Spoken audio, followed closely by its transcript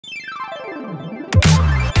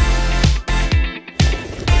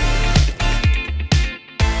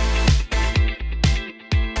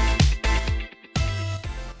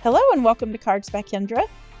Hello and welcome to Cards by Kendra.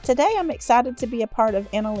 Today I'm excited to be a part of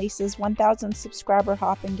Annalisa's 1000 subscriber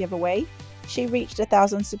hop and giveaway. She reached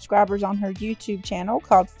 1,000 subscribers on her YouTube channel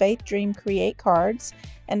called Faith Dream Create Cards,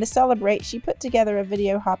 and to celebrate she put together a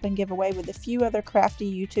video hop and giveaway with a few other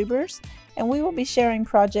crafty YouTubers, and we will be sharing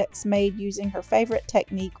projects made using her favorite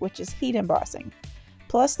technique, which is heat embossing.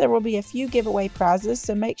 Plus there will be a few giveaway prizes,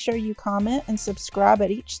 so make sure you comment and subscribe at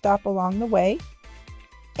each stop along the way.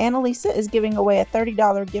 Annalisa is giving away a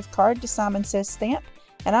 $30 gift card to Simon Says Stamp,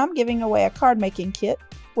 and I'm giving away a card making kit,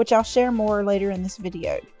 which I'll share more later in this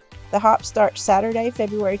video. The hop starts Saturday,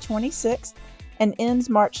 February 26th and ends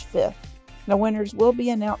March 5th. The winners will be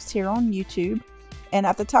announced here on YouTube, and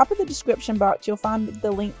at the top of the description box you'll find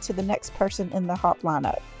the link to the next person in the hop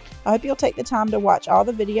lineup. I hope you'll take the time to watch all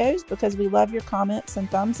the videos because we love your comments and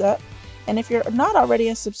thumbs up, and if you're not already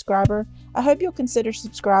a subscriber, I hope you'll consider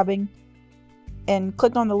subscribing and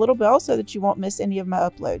click on the little bell so that you won't miss any of my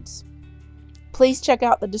uploads. Please check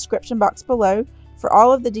out the description box below for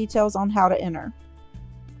all of the details on how to enter.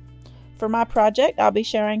 For my project, I'll be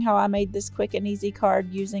sharing how I made this quick and easy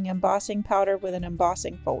card using embossing powder with an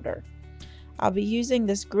embossing folder. I'll be using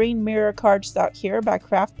this green mirror cardstock here by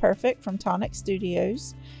Craft Perfect from Tonic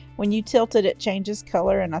Studios. When you tilt it, it changes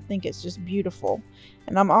color and I think it's just beautiful.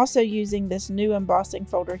 And I'm also using this new embossing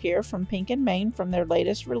folder here from Pink & Main from their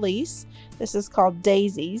latest release. This is called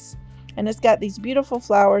Daisies, and it's got these beautiful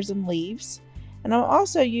flowers and leaves. And I'm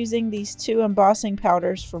also using these two embossing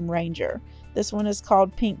powders from Ranger. This one is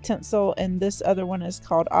called Pink Tinsel and this other one is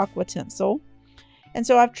called Aqua Tinsel. And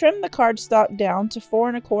so I've trimmed the cardstock down to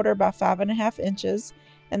 4 1/4 by 5.5 inches.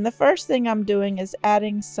 And the first thing I'm doing is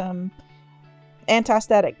adding some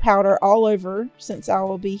anti-static powder all over, since I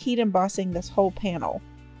will be heat embossing this whole panel.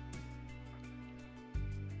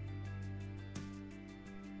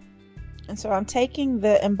 And so I'm taking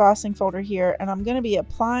the embossing folder here and I'm going to be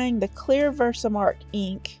applying the clear Versamark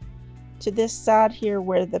ink to this side here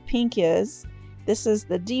where the pink is. This is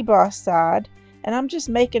the deboss side, and I'm just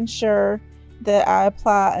making sure that I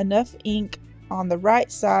apply enough ink on the right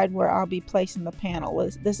side where I'll be placing the panel.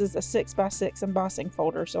 This is a 6x6 embossing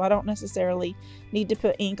folder, so I don't necessarily need to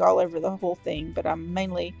put ink all over the whole thing, but I'm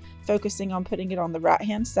mainly focusing on putting it on the right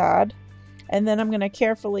hand side. And then I'm going to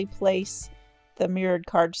carefully place the mirrored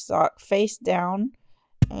cardstock face down,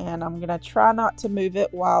 and I'm going to try not to move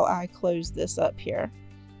it while I close this up here.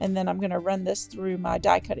 And then I'm going to run this through my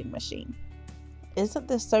die cutting machine. Isn't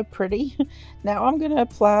this so pretty? Now I'm going to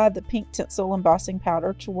apply the pink tinsel embossing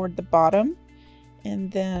powder toward the bottom,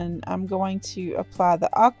 and then I'm going to apply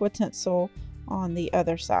the aqua tinsel on the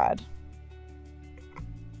other side.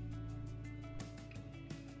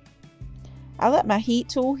 I let my heat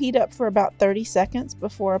tool heat up for about 30 seconds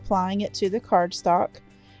before applying it to the cardstock.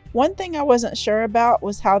 One thing I wasn't sure about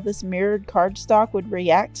was how this mirrored cardstock would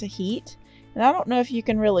react to heat. And I don't know if you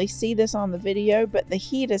can really see this on the video, but the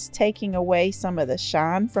heat is taking away some of the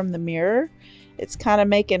shine from the mirror. It's kind of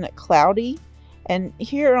making it cloudy. And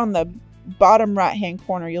here on the bottom right hand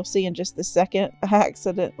corner, you'll see in just a second, I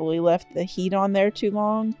accidentally left the heat on there too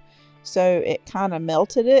long, so it kind of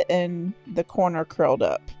melted it and the corner curled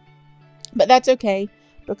up. But that's okay,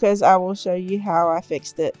 because I will show you how I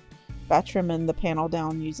fixed it by trimming the panel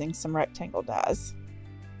down using some rectangle dies.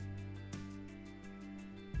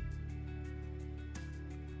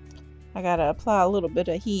 I gotta apply a little bit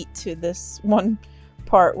of heat to this one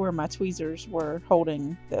part where my tweezers were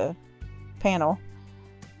holding the panel.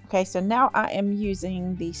 Okay, so now I am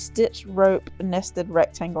using the Stitch Rope Nested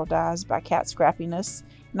Rectangle dies by Cat Scrappiness,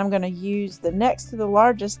 and I'm going to use the next to the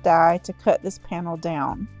largest die to cut this panel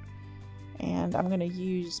down. And I'm going to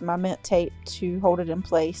use my mint tape to hold it in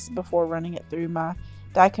place before running it through my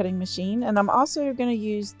die cutting machine. And I'm also going to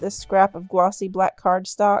use this scrap of glossy black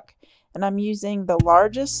cardstock, and I'm using the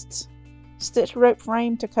largest stitch rope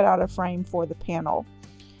frame to cut out a frame for the panel.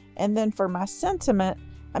 And then for my sentiment,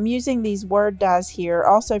 I'm using these word dies here,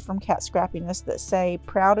 also from Cat Scrappiness, that say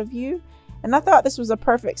 "Proud of You." And I thought this was a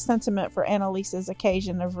perfect sentiment for Annalisa's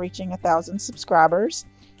occasion of reaching 1,000 subscribers.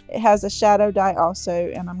 It has a shadow die also,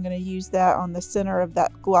 and I'm going to use that on the center of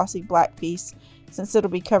that glossy black piece since it'll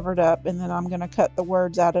be covered up, and then I'm going to cut the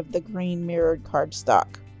words out of the green mirrored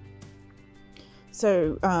cardstock.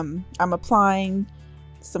 So I'm applying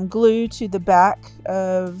some glue to the back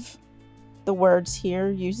of the words here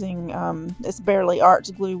using it's Barely Arts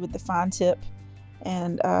glue with the fine tip,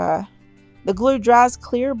 and the glue dries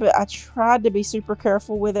clear, but I tried to be super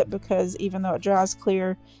careful with it because even though it dries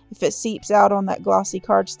clear, if it seeps out on that glossy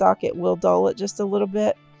cardstock, it will dull it just a little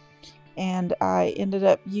bit. And I ended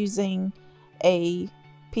up using a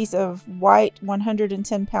piece of white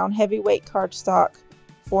 110-pound heavyweight cardstock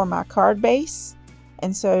for my card base,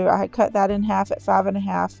 And so I had cut that in half at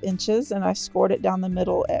 5.5 inches, and I scored it down the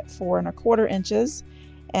middle at 4.25 inches.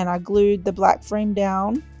 And I glued the black frame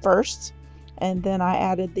down first, and then I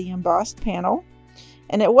added the embossed panel.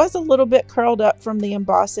 And it was a little bit curled up from the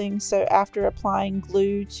embossing, so after applying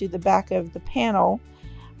glue to the back of the panel,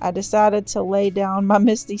 I decided to lay down my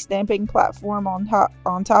Misty stamping platform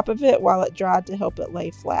on top of it while it dried to help it lay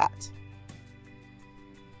flat.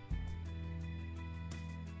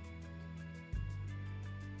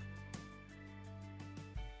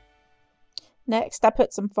 Next, I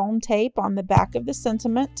put some foam tape on the back of the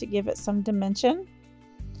sentiment to give it some dimension.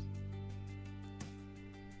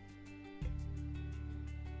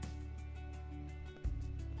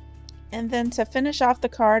 And then to finish off the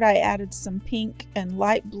card, I added some pink and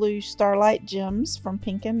light blue starlight gems from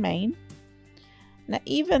Pink and Maine. Now,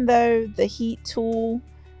 even though the heat tool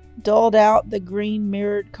dulled out the green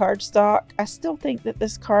mirrored cardstock, I still think that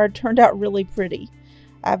this card turned out really pretty.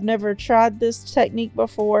 I've never tried this technique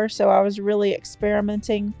before, so I was really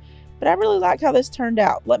experimenting, but I really like how this turned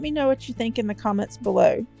out. Let me know what you think in the comments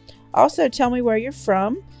below. Also, tell me where you're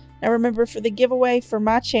from. Now remember, for the giveaway for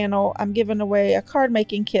my channel, I'm giving away a card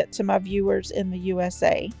making kit to my viewers in the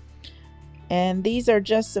USA. And these are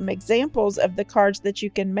just some examples of the cards that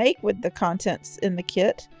you can make with the contents in the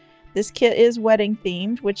kit. This kit is wedding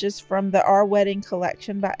themed, which is from the Our Wedding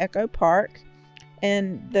collection by Echo Park.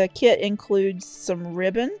 And the kit includes some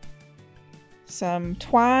ribbon, some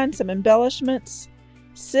twine, some embellishments,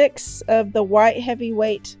 6 of the white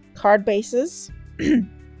heavyweight card bases,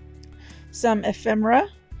 some ephemera,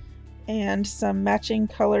 and some matching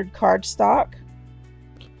colored cardstock.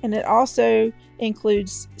 And it also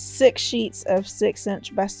includes 6 sheets of 6"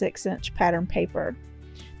 by 6" pattern paper.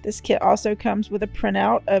 This kit also comes with a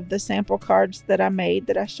printout of the sample cards that I made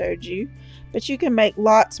that I showed you, but you can make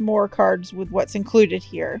lots more cards with what's included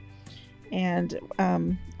here. And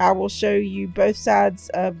I will show you both sides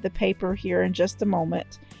of the paper here in just a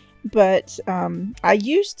moment. But I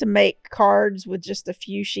used to make cards with just a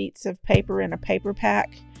few sheets of paper in a paper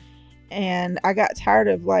pack, and I got tired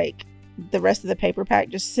of like the rest of the paper pack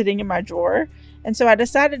just sitting in my drawer. And so I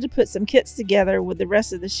decided to put some kits together with the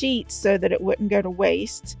rest of the sheets so that it wouldn't go to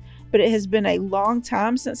waste. But it has been a long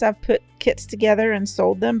time since I've put kits together and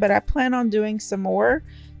sold them, but I plan on doing some more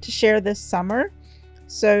to share this summer.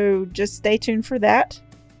 So just stay tuned for that.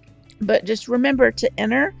 But just remember, to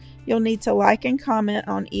enter, you'll need to like and comment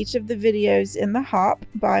on each of the videos in the hop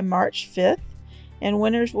by March 5th. And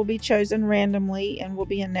winners will be chosen randomly and will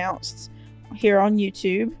be announced here on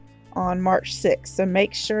YouTube on March 6th. So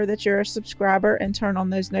make sure that you're a subscriber and turn on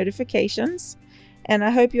those notifications. And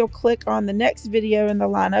I hope you'll click on the next video in the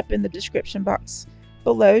lineup in the description box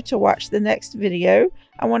below to watch the next video.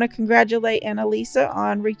 I want to congratulate Annalisa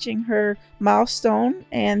on reaching her milestone,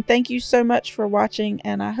 and thank you so much for watching,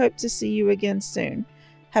 and I hope to see you again soon.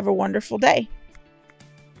 Have a wonderful day.